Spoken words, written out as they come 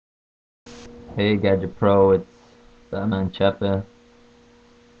Hey Gadget Pro, it's Batman Chepe.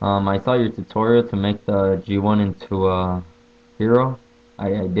 I saw your tutorial to make the G1 into a hero.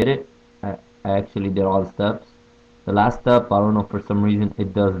 I did it. I actually did all the steps. The last step, I don't know, for some reason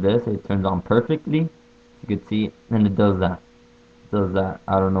it does this. It turns on perfectly. You can see, and it does that. It does that.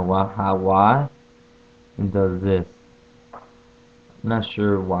 I don't know why. It does this. I'm not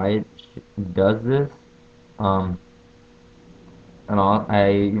sure why it does this. Um,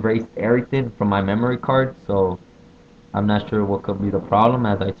 I erased everything from my memory card, so I'm not sure what could be the problem.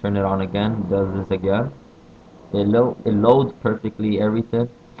 As I turn it on again, it does this again. It loads perfectly everything.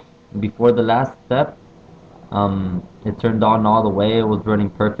 Before the last step, it turned on all the way. It was running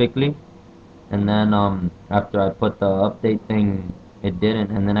perfectly, and then after I put the update thing, it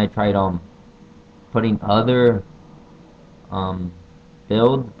didn't. And then I tried putting other um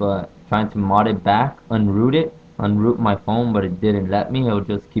builds, but trying to mod it back, unroot my phone, but it didn't let me. It would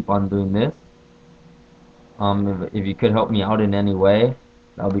just keep on doing this. If you could help me out in any way,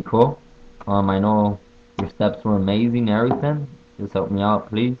 that would be cool. I know your steps were amazing, everything. Just help me out,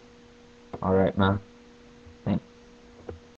 please. All right, man.